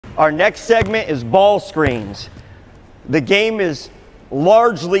Our next segment is ball screens. The game is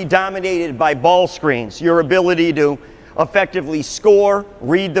largely dominated by ball screens. Your ability to effectively score,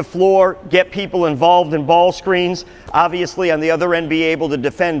 read the floor, get people involved in ball screens. Obviously, on the other end, be able to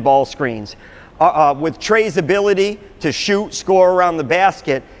defend ball screens. With Tre's ability to shoot, score around the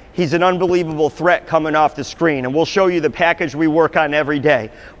basket, he's an unbelievable threat coming off the screen, and we'll show you the package we work on every day.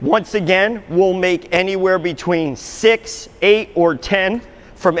 Once again, we'll make anywhere between 6, 8, or 10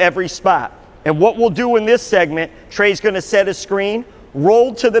 from every spot. And what we'll do in this segment, Tre's going to set a screen,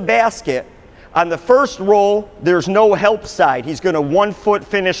 roll to the basket. On the first roll, there's no help side. He's going to 1-foot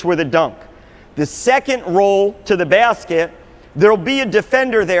finish with a dunk. The second roll to the basket, there'll be a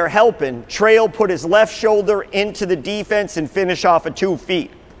defender there helping. Tre will put his left shoulder into the defense and finish off of 2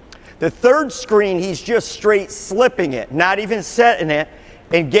 feet. The third screen, he's just straight slipping it, not even setting it,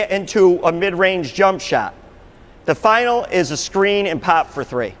 and get into a mid-range jump shot. The final is a screen and pop for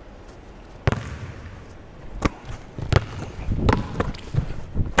 3.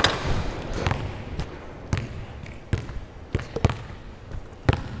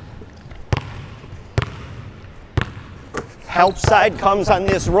 Help side comes on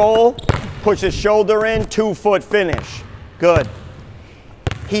this roll, puts his shoulder in, 2-foot finish. Good.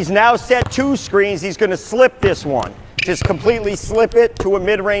 He's now set 2 screens. He's going to slip this one. Just completely slip it to a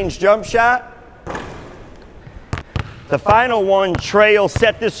mid-range jump shot. The final one, Tre will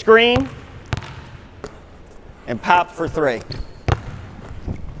set the screen and pop for 3.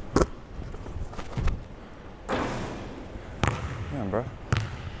 Yeah, bro.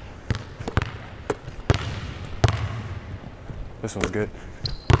 This one's good.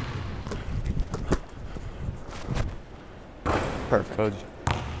 Perfect. Told you.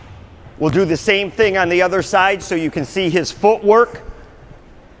 We'll do the same thing on the other side so you can see his footwork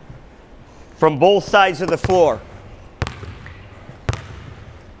from both sides of the floor.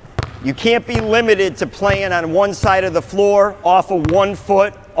 You can't be limited to playing on one side of the floor, off of 1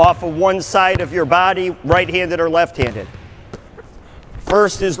 foot, off of one side of your body, right-handed or left-handed.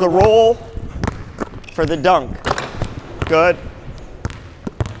 First is the roll for the dunk. Good.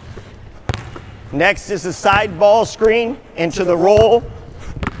 Next is the side ball screen into the roll.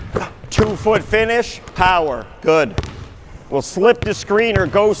 2-foot finish, power. Good. We'll slip the screen or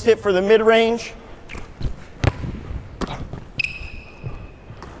ghost it for the mid-range.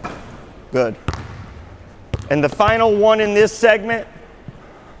 Good. And the final one in this segment,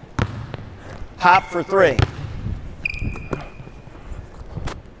 pop for 3.